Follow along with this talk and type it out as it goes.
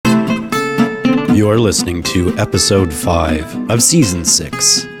You're listening to episode 5 of season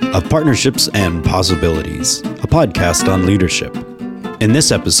 6 of Partnerships and Possibilities, a podcast on leadership. In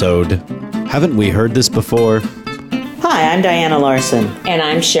this episode, haven't we heard this before? Hi, I'm Diana Larson. And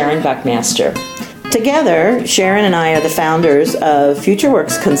I'm Sharon Buckmaster. Together, Sharon and I are the founders of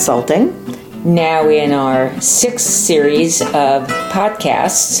FutureWorks Consulting. Now in our 6th series of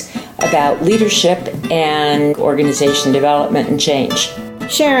podcasts about leadership and organization development and change.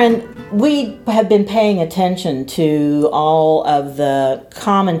 Sharon, we have been paying attention to all of the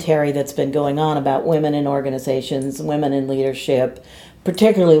commentary that's been going on about women in organizations, women in leadership,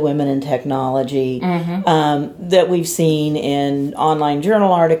 particularly women in technology, that we've seen in online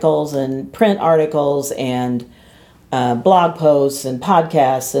journal articles and print articles and blog posts and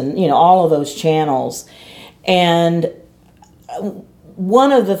podcasts and, all of those channels. And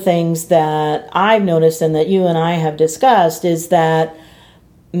one of the things that I've noticed and that you and I have discussed is that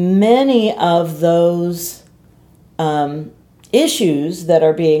many of those issues that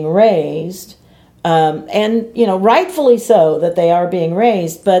are being raised, and rightfully so that they are being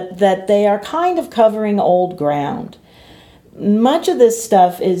raised, but that they are kind of covering old ground. Much of this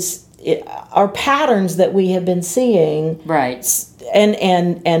stuff are patterns that we have been seeing, right,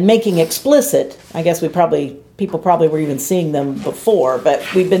 and making explicit. I guess people probably were even seeing them before,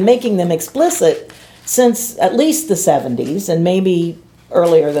 but we've been making them explicit since at least the 70s and maybe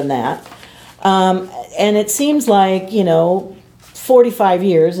earlier than that. And it seems like, 45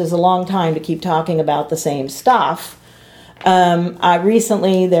 years is a long time to keep talking about the same stuff.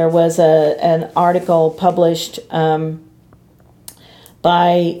 Recently there was an article published by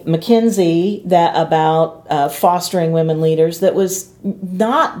McKinsey about fostering women leaders that was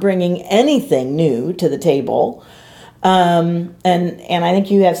not bringing anything new to the table. And I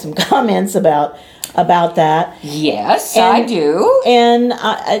think you have some comments about that. Yes, I do. And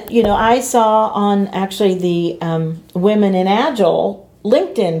I saw on actually the Women in Agile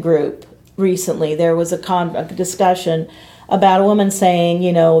LinkedIn group recently, there was a discussion about a woman saying,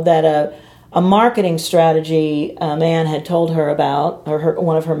 that a marketing strategy a man had told her about, or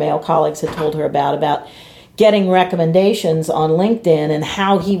one of her male colleagues had told her about getting recommendations on LinkedIn and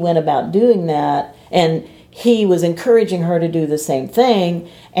how he went about doing that, and he was encouraging her to do the same thing,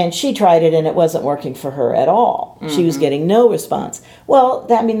 and she tried it and it wasn't working for her at all. She was getting no response. Well,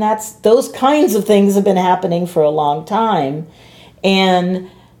 those kinds of things have been happening for a long time, and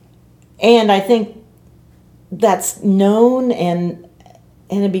I think that's known, and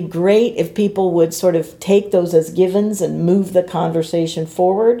it'd be great if people would sort of take those as givens and move the conversation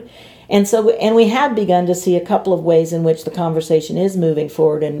forward. And we have begun to see a couple of ways in which the conversation is moving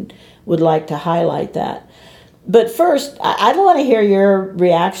forward, and would like to highlight that. But first, I'd want to hear your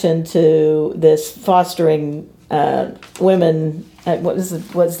reaction to this fostering women. What's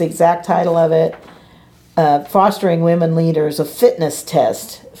the exact title of it? Fostering Women Leaders, a fitness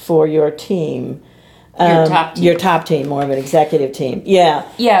test for your team. Your top team. Your top team, more of an executive team. Yeah.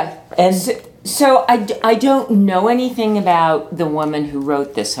 Yeah. And so I don't know anything about the woman who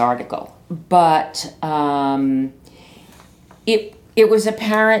wrote this article, but it was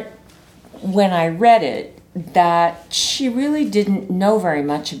apparent when I read it that she really didn't know very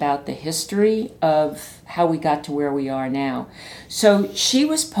much about the history of how we got to where we are now. So she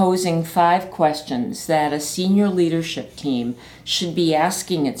was posing 5 questions that a senior leadership team should be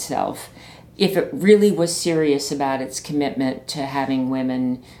asking itself if it really was serious about its commitment to having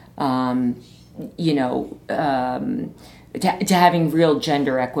women, to having real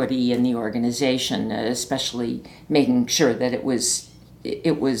gender equity in the organization, especially making sure that it was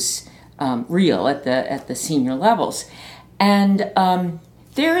real at the senior levels. And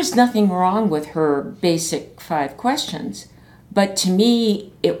there is nothing wrong with her basic 5 questions, but to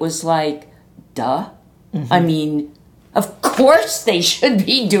me it was like, duh. I mean, of course they should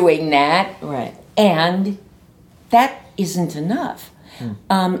be doing that. Right. And that isn't enough.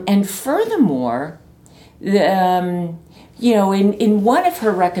 And furthermore, in one of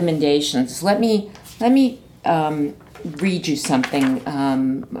her recommendations, let me read you something,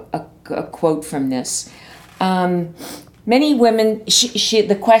 a quote from this. Many women,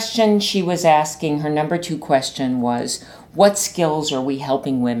 the question she was asking, her number 2 question was, what skills are we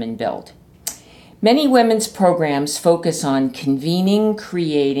helping women build? Many women's programs focus on convening,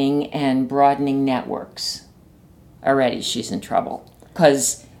 creating, and broadening networks. Already she's in trouble,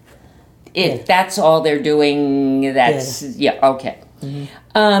 because if that's all they're doing, okay.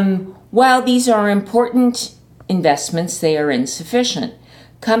 While these are important investments, they are insufficient.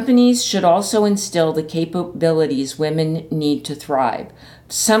 Companies should also instill the capabilities women need to thrive.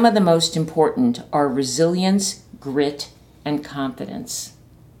 Some of the most important are resilience, grit, and confidence.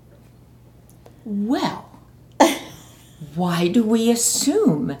 Well, why do we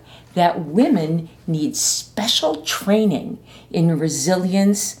assume that women need special training in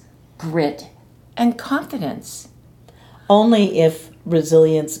resilience, grit, and confidence? Only if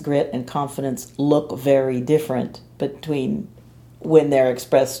resilience, grit, and confidence look very different between when they're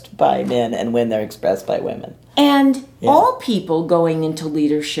expressed by men and when they're expressed by women. And all people going into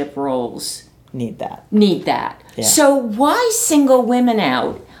leadership roles Need that. Yeah. So why single women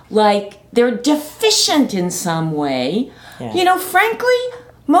out like they're deficient in some way? Yeah. Frankly,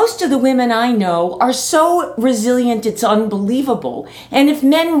 most of the women I know are so resilient it's unbelievable. And if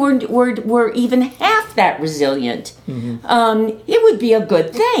men were even half that resilient, it would be a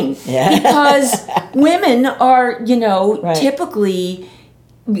good thing. Yeah. Because women are, Right. typically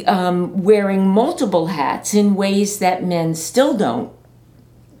wearing multiple hats in ways that men still don't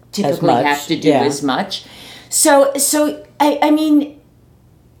typically have to do as much. So I mean,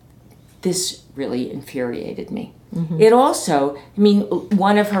 this really infuriated me. It also,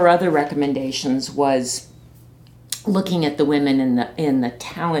 one of her other recommendations was looking at the women in the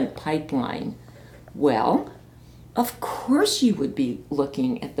talent pipeline. Well, of course you would be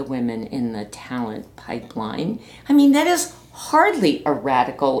looking at the women in the talent pipeline. That is hardly a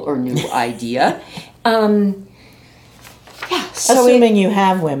radical or new idea. Assuming you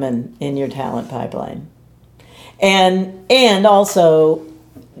have women in your talent pipeline. And also,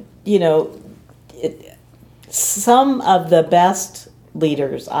 some of the best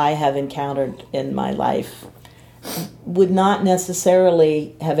leaders I have encountered in my life would not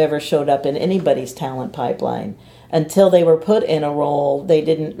necessarily have ever showed up in anybody's talent pipeline until they were put in a role they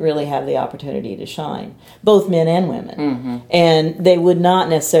didn't really have the opportunity to shine, both men and women. And they would not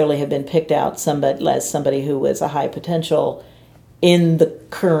necessarily have been picked out as somebody who was a high potential in the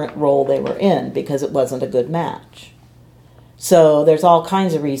current role they were in because it wasn't a good match. So there's all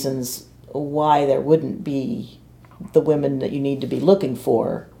kinds of reasons why there wouldn't be the women that you need to be looking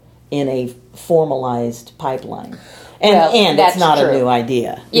for in a formalized pipeline. And it's not true. A new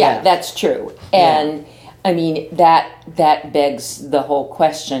idea. Yeah, that's true. And that begs the whole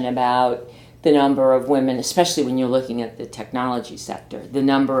question about the number of women, especially when you're looking at the technology sector, the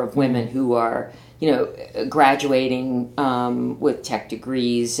number of women who are, graduating with tech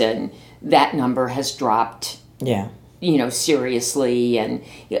degrees, and that number has dropped. Yeah. Seriously, and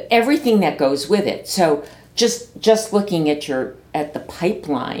everything that goes with it. So just looking at the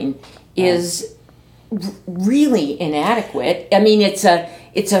pipeline is really inadequate.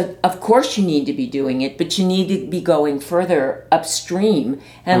 It's of course you need to be doing it, but you need to be going further upstream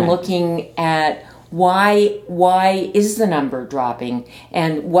and looking at why is the number dropping,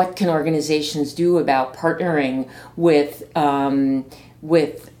 and what can organizations do about partnering with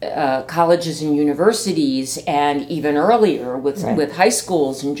colleges and universities, and even earlier with high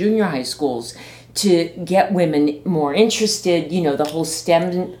schools and junior high schools, to get women more interested, the whole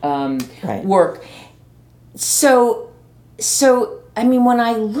STEM work. So when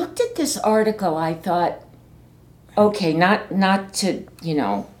I looked at this article, I thought, okay, not to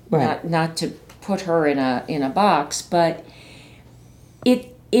not to put her in a box, but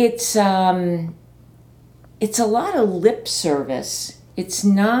it's a lot of lip service. It's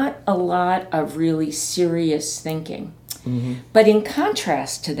not a lot of really serious thinking. But in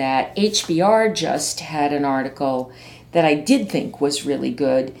contrast to that, HBR just had an article that I did think was really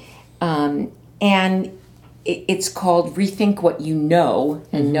good, and it's called Rethink What You Know,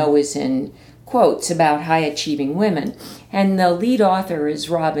 and know is in quotes, about high-achieving women. And the lead author is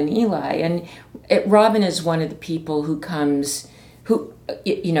Robin Ely, and Robin is one of the people who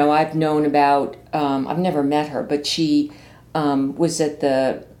I've known about. I've never met her, but she was at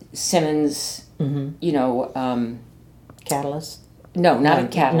the Simmons, Catalyst? No, not at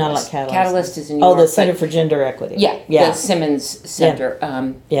Catalyst. Not like Catalyst. Catalyst is in New York. Oh, the Center for Gender Equity. Yeah, the Simmons Center.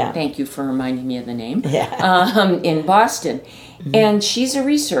 Yeah. Thank you for reminding me of the name. Yeah. In Boston. And she's a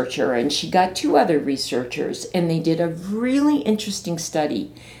researcher, and she got two other researchers, and they did a really interesting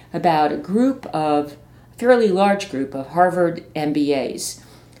study about a fairly large group of Harvard MBAs,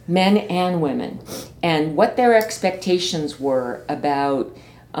 men and women, and what their expectations were about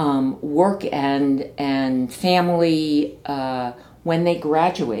work and family when they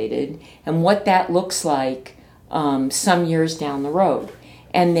graduated, and what that looks like some years down the road.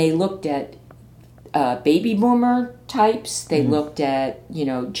 And they looked at baby boomer types, they looked at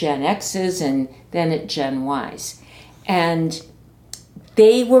Gen X's, and then at Gen Y's. And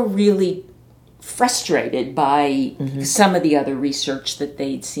they were really frustrated by some of the other research that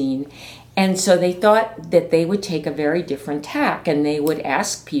they'd seen. And so they thought that they would take a very different tack, and they would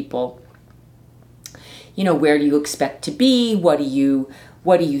ask people, where do you expect to be? What do you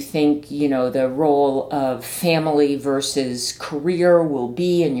what do you think, the role of family versus career will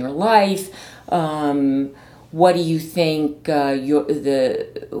be in your life? What do you think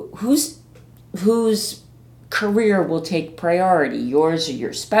whose career will take priority, yours or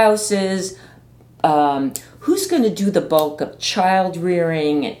your spouse's? Who's going to do the bulk of child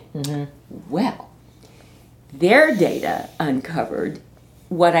rearing? Mm-hmm. Well, their data uncovered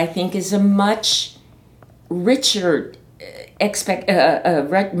what I think is a much richer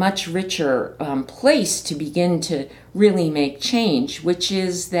much richer place to begin to really make change, which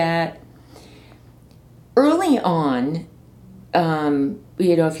is that early on,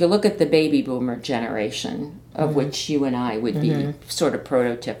 if you look at the baby boomer generation, of mm-hmm. which you and I would mm-hmm. be sort of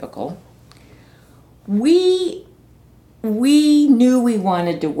prototypical, we knew we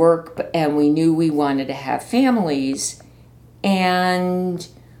wanted to work, and we knew we wanted to have families, and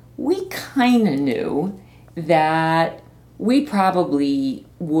we kind of knew that we probably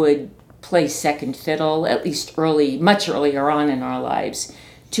would play second fiddle, at least much earlier on in our lives,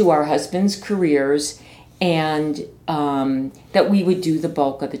 to our husbands' careers, and that we would do the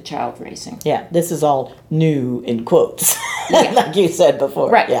bulk of the child raising. Yeah, this is all new in quotes, yeah. like you said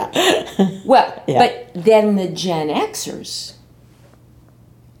before. Right. Yeah. Well, yeah. But then the Gen Xers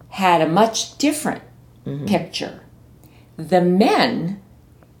had a much different mm-hmm. picture. The men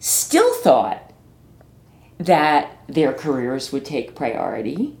still thought that their careers would take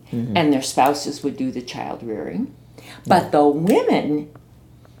priority mm-hmm. and their spouses would do the child rearing. But yeah. the women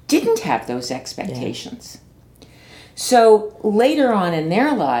didn't have those expectations. Yeah. So later on in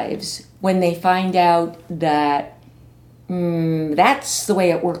their lives, when they find out that that's the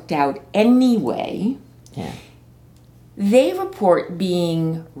way it worked out anyway, yeah. they report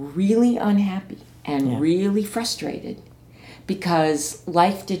being really unhappy and yeah. really frustrated because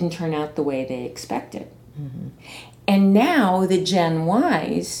life didn't turn out the way they expected. Mm-hmm. And now the Gen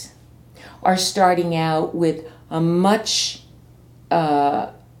Ys are starting out with a much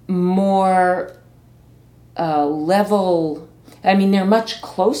more level. I mean, they're much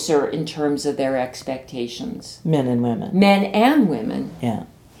closer in terms of their expectations. Men and women. Men and women. Yeah.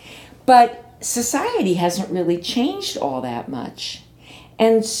 But society hasn't really changed all that much.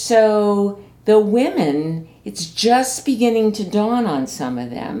 And so the women, it's just beginning to dawn on some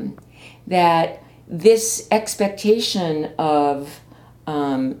of them that this expectation of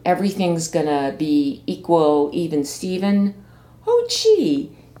everything's going to be equal, even, Steven, oh,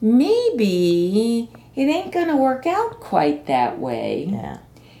 gee, maybe it ain't going to work out quite that way. Yeah.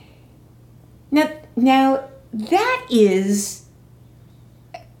 Now that is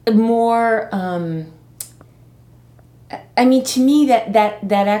more, to me,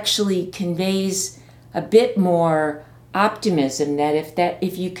 that actually conveys a bit more optimism that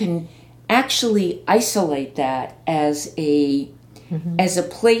if you can actually isolate that as a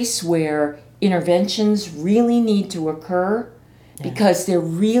place where interventions really need to occur, yeah. because there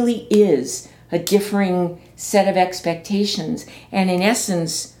really is a differing set of expectations, and in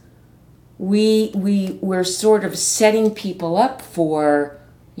essence, we're sort of setting people up for,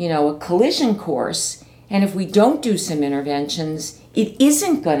 a collision course, and if we don't do some interventions, it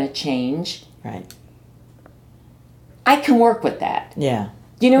isn't going to change. Right. I can work with that. Yeah.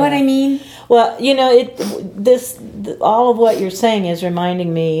 Do you know what I mean? Well, all of what you're saying is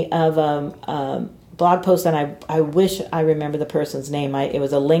reminding me of blog post, and I wish I remember the person's name. It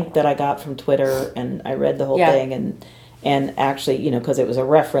was a link that I got from Twitter, and I read the whole yeah. thing, and actually, because it was a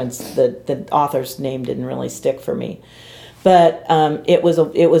reference, the author's name didn't really stick for me, but it was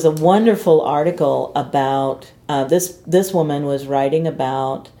a wonderful article about this woman was writing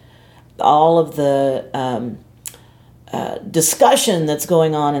about all of the discussion that's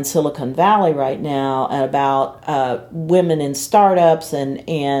going on in Silicon Valley right now about women in startups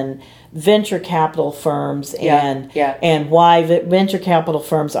and venture capital firms and why venture capital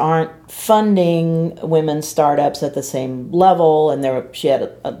firms aren't funding women's startups at the same level. And she had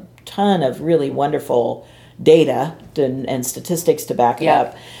a ton of really wonderful data and statistics to back it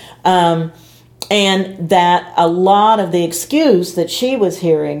up. And that a lot of the excuse that she was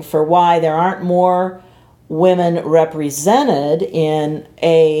hearing for why there aren't more women represented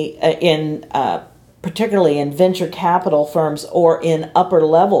particularly in venture capital firms or in upper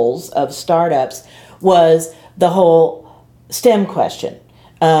levels of startups was the whole STEM question.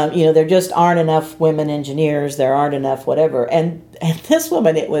 There just aren't enough women engineers, there aren't enough whatever. And this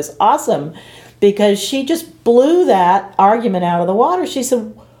woman, it was awesome because she just blew that argument out of the water. She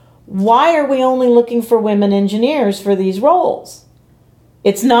said, why are we only looking for women engineers for these roles?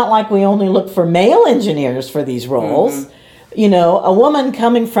 It's not like we only look for male engineers for these roles. Mm-hmm. A woman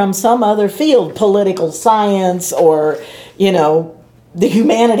coming from some other field, political science or, the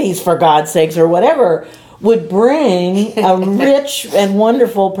humanities, for God's sakes, or whatever, would bring a rich and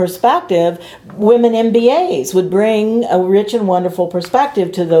wonderful perspective. Women MBAs would bring a rich and wonderful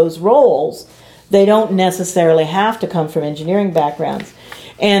perspective to those roles. They don't necessarily have to come from engineering backgrounds.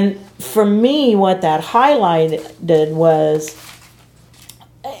 And for me, what that highlighted was,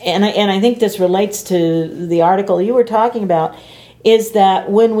 and I think this relates to the article you were talking about, is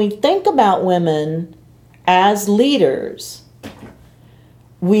that when we think about women as leaders,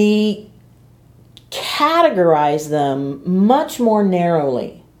 we categorize them much more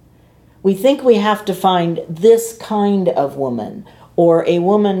narrowly. We think we have to find this kind of woman, or a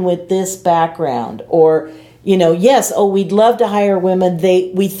woman with this background, or, yes, we'd love to hire women.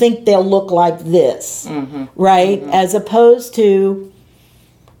 We think they'll look like this, right? As opposed to,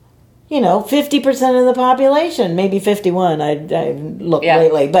 50% of the population, maybe 51, I looked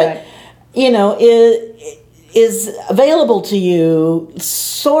lately, but, is available to you,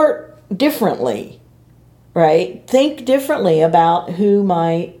 sort differently, right? Think differently about who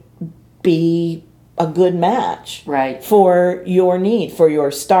might be a good match, right, for your need, for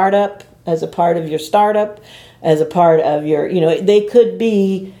your startup, as a part of your startup, as a part of your, they could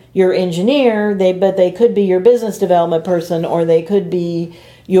be your engineer, but they could be your business development person, or they could be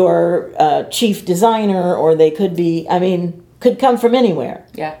your chief designer, or they could be, could come from anywhere.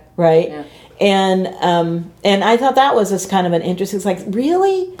 Yeah. Right. Yeah. And I thought that was just kind of an interesting. It's like,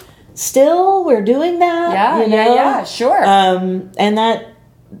 really, still we're doing that. Yeah. Yeah. Sure. And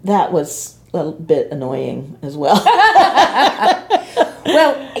that was a little bit annoying as well.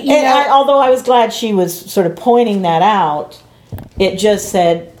 Well, although I was glad she was sort of pointing that out, it just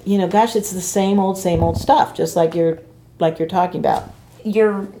said, gosh, it's the same old stuff, just like you're talking about.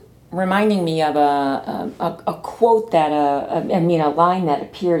 You're reminding me of a quote that a line that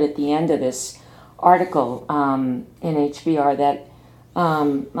appeared at the end of this article in HBR that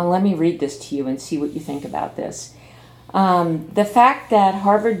let me read this to you and see what you think about this. The fact that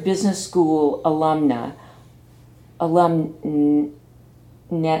Harvard Business School alumnae,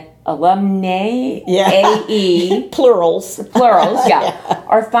 AE, plurals,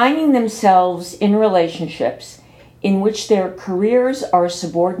 are finding themselves in relationships in which their careers are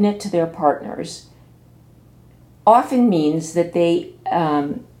subordinate to their partners, often means that they,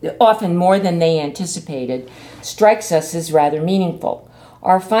 often more than they anticipated, strikes us as rather meaningful.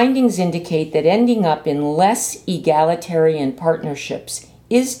 Our findings indicate that ending up in less egalitarian partnerships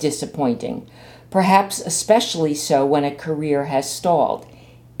is disappointing, perhaps especially so when a career has stalled.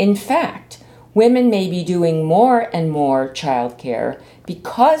 In fact, women may be doing more and more childcare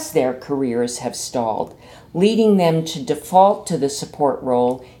because their careers have stalled, leading them to default to the support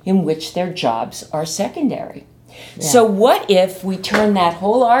role in which their jobs are secondary. Yeah. So what if we turn that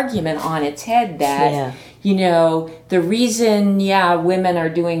whole argument on its head that, the reason, women are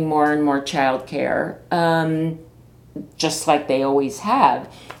doing more and more childcare, just like they always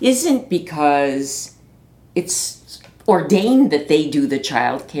have, isn't because it's ordained that they do the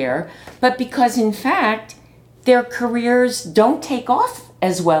childcare, but because, in fact, their careers don't take off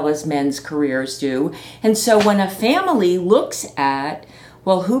as well as men's careers do. And so when a family looks at,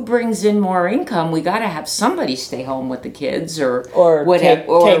 well, who brings in more income, we got to have somebody stay home with the kids or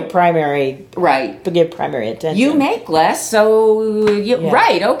whatever. Take primary, right. Give primary attention. You make less, so,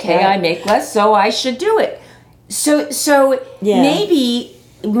 right, okay, right. I make less, so I should do it. So maybe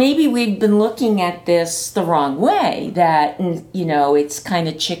we've been looking at this the wrong way, that, it's kind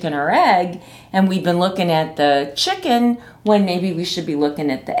of chicken or egg, and we've been looking at the chicken when maybe we should be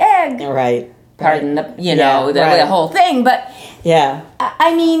looking at the egg. Right. Pardon the whole thing, but yeah.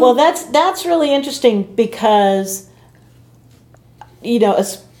 I mean, well, that's really interesting because, I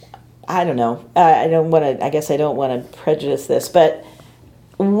don't know. I guess I don't want to prejudice this, but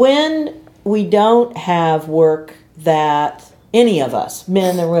when we don't have work that any of us,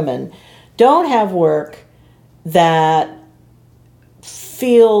 men or women, don't have work that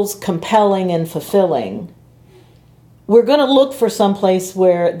feels compelling and fulfilling, we're going to look for some place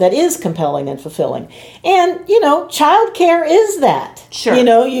that is compelling and fulfilling. And, childcare is that. Sure.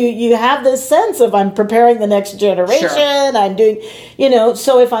 You have this sense of, I'm preparing the next generation. Sure. I'm doing,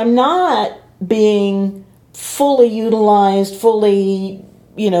 so if I'm not being fully utilized, fully,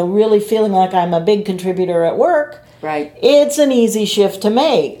 really feeling like I'm a big contributor at work, right, it's an easy shift to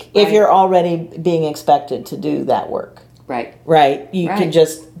make if you're already being expected to do that work. Right. Right. You can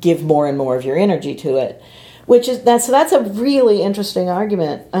just give more and more of your energy to it. That's a really interesting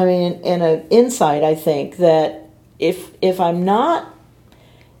argument. I mean, and an insight, I think, that if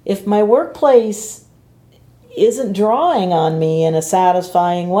my workplace isn't drawing on me in a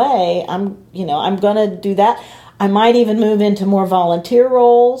satisfying way, I'm going to do that. I might even move into more volunteer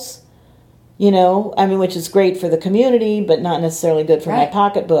roles, which is great for the community, but not necessarily good for my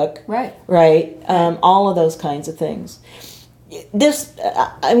pocketbook. Right. Right. All of those kinds of things. I'm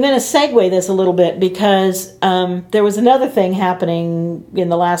going to segue this a little bit because there was another thing happening in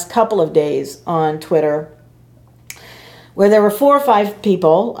the last couple of days on Twitter where there were 4 or 5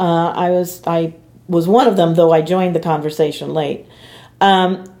 people. I was one of them, though I joined the conversation late,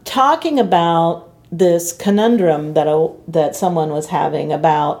 talking about this conundrum that someone was having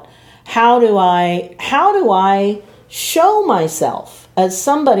about how do I show myself as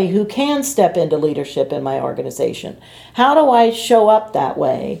somebody who can step into leadership in my organization. How do I show up that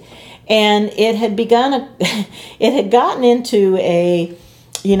way? And it had gotten into a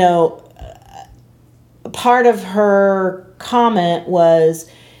part of her comment was,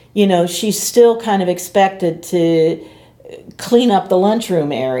 she's still kind of expected to clean up the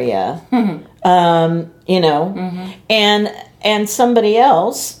lunchroom area, and somebody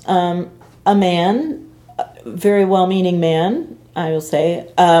else, a man, a very well-meaning man, I will say,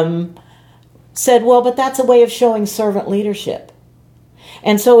 said, well, but that's a way of showing servant leadership.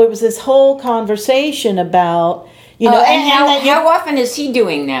 And so it was this whole conversation about, how often is he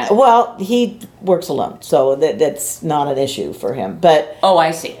doing that? Well, he works alone, so that's not an issue for him. But I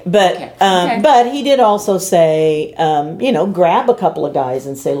see. But okay. But he did also say, grab a couple of guys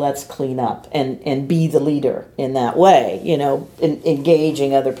and say, let's clean up and be the leader in that way.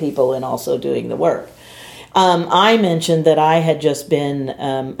 Engaging other people and also doing the work. I mentioned that I had just been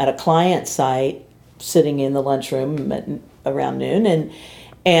at a client site, sitting in the lunchroom around noon,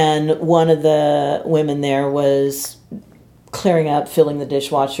 and one of the women there was clearing up, filling the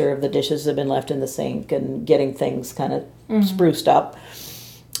dishwasher of the dishes that had been left in the sink and getting things kind of spruced up.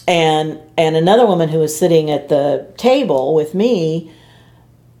 And another woman who was sitting at the table with me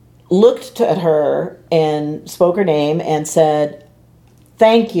looked at her and spoke her name and said,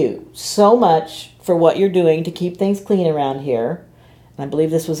 "Thank you so much for what you're doing to keep things clean around here." And I believe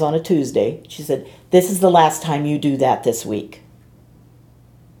this was on a Tuesday. She said, "This is the last time you do that this week."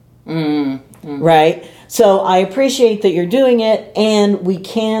 Right? So I appreciate that you're doing it, and we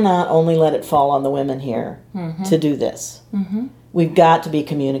cannot only let it fall on the women here to do this. We've got to be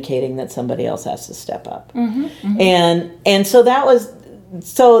communicating that somebody else has to step up. And so that was,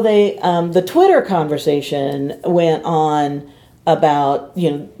 so the Twitter conversation went on about,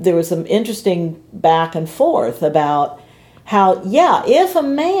 there was some interesting back and forth about how, if a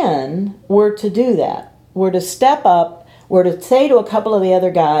man were to do that, were to step up, were to say to a couple of the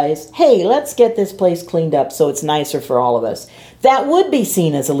other guys, hey, let's get this place cleaned up so it's nicer for all of us, that would be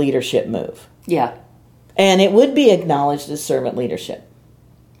seen as a leadership move. Yeah. And it would be acknowledged as servant leadership.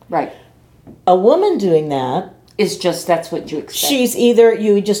 Right. A woman doing that is just, that's what you expect. She's either,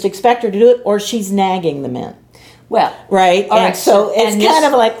 you just expect her to do it, or she's nagging the men. Well. Right? All and right. so it's kind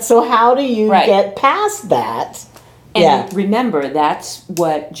of like, so how do you get past that? And remember, that's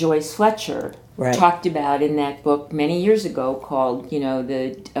what Joyce Fletcher talked about in that book many years ago called,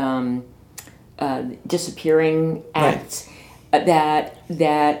 the Disappearing Acts,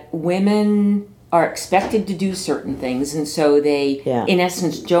 that women are expected to do certain things, and so they, in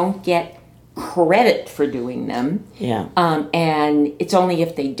essence, don't get credit for doing them. Yeah. And it's only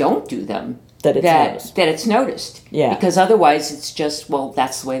if they don't do them that it's noticed. Yeah. Because otherwise it's just, well,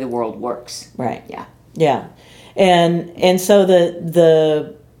 that's the way the world works. Right. Yeah. Yeah. And so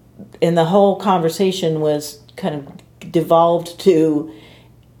the whole conversation was kind of devolved to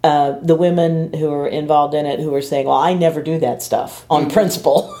the women who were involved in it who were saying, well, I never do that stuff on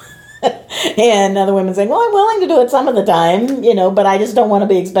principle. And other women saying, well, I'm willing to do it some of the time, but I just don't want to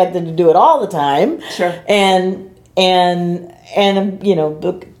be expected to do it all the time. Sure. And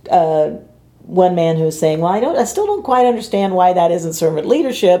one man who was saying, well, I still don't quite understand why that isn't servant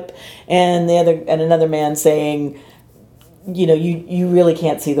leadership. And another man saying, you really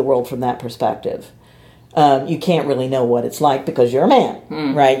can't see the world from that perspective. You can't really know what it's like because you're a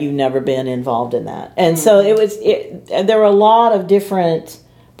man, right? You've never been involved in that. And so there were a lot of different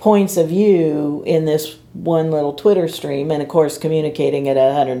points of view in this one little Twitter stream. And of course, communicating at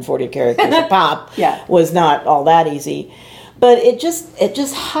 140 characters a pop was not all that easy. But it just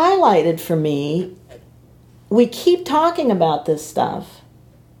highlighted for me, we keep talking about this stuff,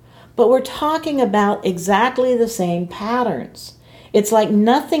 but we're talking about exactly the same patterns. It's like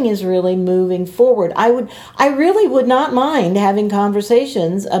nothing is really moving forward. I really would not mind having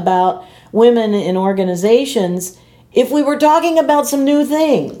conversations about women in organizations if we were talking about some new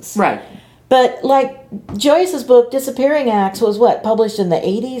things. Right. But like Joyce's book, Disappearing Acts, was published in the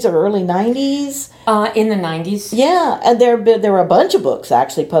 80s or early 90s? In the 90s. Yeah, and there were a bunch of books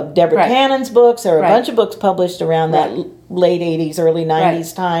actually. Deborah Right. Cannon's books. There were a Right. bunch of books published around that late 80s, early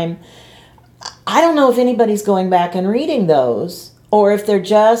 90s time. I don't know if anybody's going back and reading those, or if they're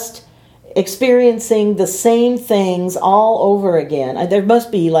just experiencing the same things all over again. There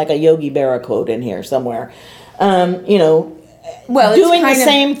must be like a Yogi Berra quote in here somewhere. Well, doing the it's kind of-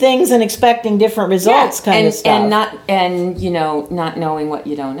 same things and expecting different results, kind of stuff. not knowing what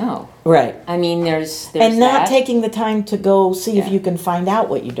you don't know. Right. I mean, there's And not that. taking the time to go see if you can find out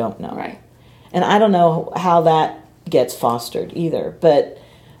what you don't know. Right. And I don't know how that gets fostered either. But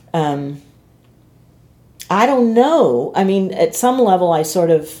I don't know. I mean, at some level, I sort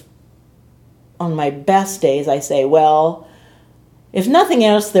of, on my best days, I say, well, if nothing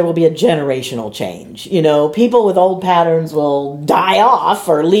else, there will be a generational change. People with old patterns will die off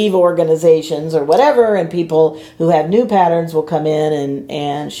or leave organizations or whatever, and people who have new patterns will come in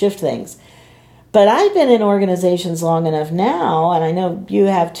and shift things. But I've been in organizations long enough now, and I know you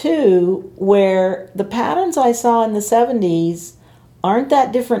have too, where the patterns I saw in the 70s aren't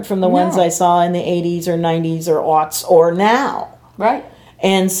that different from the ones I saw in the 80s or 90s or aughts or now. Right.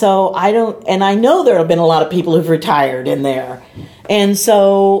 And so I know there have been a lot of people who've retired in there. And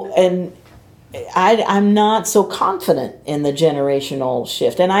so, I'm not so confident in the generational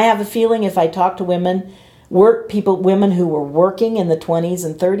shift. And I have a feeling if I talk to women who were working in the 20s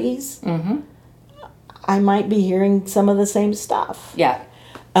and 30s, I might be hearing some of the same stuff. Yeah.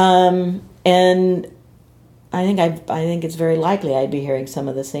 And I think it's very likely I'd be hearing some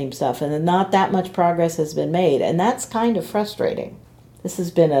of the same stuff. And not that much progress has been made. And that's kind of frustrating. This has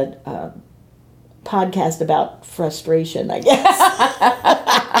been a podcast about frustration, I guess.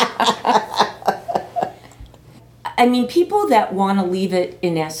 I mean, people that want to leave it,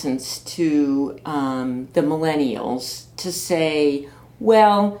 in essence, to the millennials to say,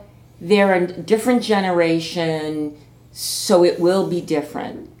 well, they're a different generation, so it will be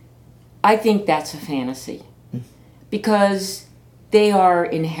different. I think that's a fantasy. Because they are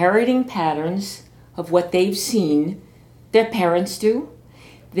inheriting patterns of what they've seen their parents do,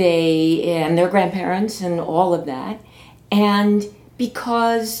 and their grandparents and all of that. And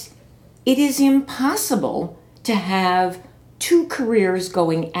because it is impossible to have two careers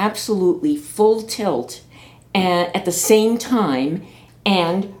going absolutely full tilt and at the same time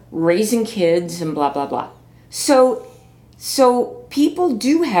and raising kids and blah, blah, blah. So people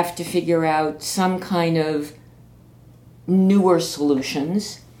do have to figure out some kind of newer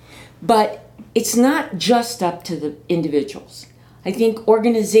solutions, but it's not just up to the individuals. I think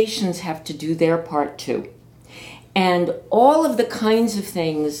organizations have to do their part too. And all of the kinds of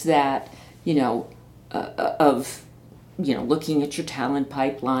things that, looking at your talent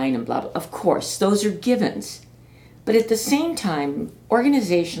pipeline and blah, blah, of course, those are givens. But at the same time,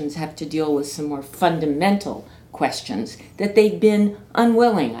 organizations have to deal with some more fundamental questions that they've been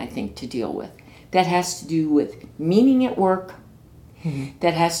unwilling, I think, to deal with. That has to do with meaning at work. Mm-hmm.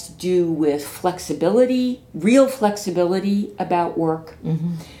 That has to do with flexibility, real flexibility about work.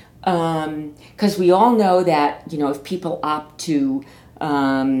 Because we all know that, if people opt to,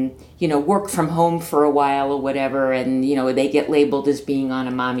 work from home for a while or whatever, and, they get labeled as being on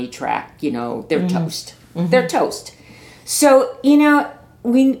a mommy track, they're toast. Mm-hmm. They're toast. So,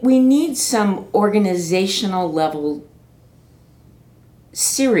 we need some organizational level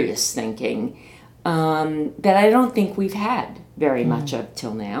serious thinking that I don't think we've had very much up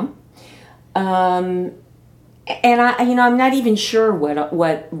till now. And I'm not even sure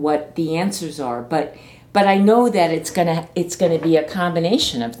what the answers are, but I know that it's gonna be a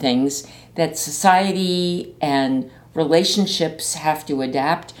combination of things that society and relationships have to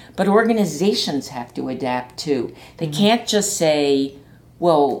adapt, but organizations have to adapt too. They can't just say,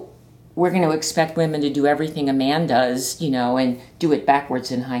 well, we're going to expect women to do everything a man does, and do it backwards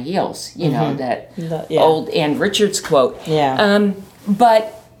in high heels, old Ann Richards quote. Yeah.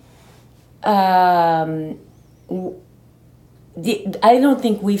 I don't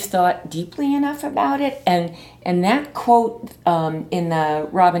think we've thought deeply enough about it. And that quote in the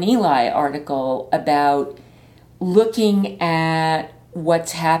Robin Ely article about looking at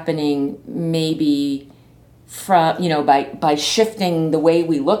what's happening maybe from, by shifting the way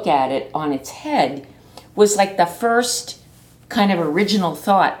we look at it on its head was like the first kind of original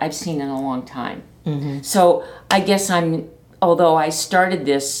thought I've seen in a long time. Mm-hmm. So I guess although I started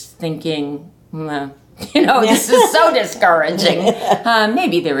this thinking, this is so discouraging,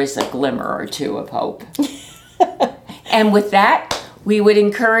 maybe there is a glimmer or two of hope. And with that, we would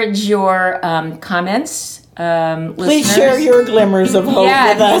encourage your comments Please listeners, share your glimmers of hope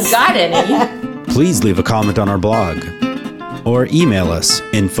yeah, with us. if you got any. Please leave a comment on our blog or email us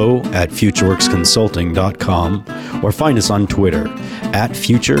info@futureworksconsulting.com or find us on Twitter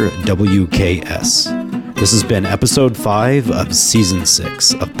 @FutureWKS. This has been episode 5 of season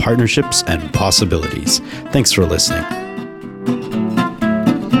 6 of Partnerships and Possibilities. Thanks for listening.